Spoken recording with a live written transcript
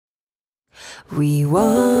We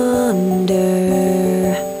wander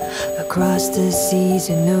across the seas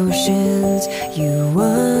and oceans. You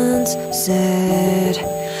once said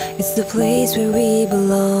it's the place where we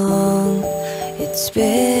belong. It's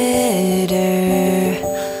better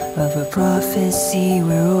of a prophecy,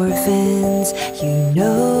 we're orphans. You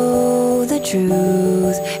know the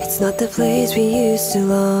truth, it's not the place we used to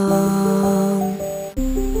long.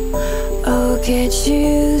 Oh, can't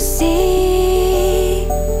you see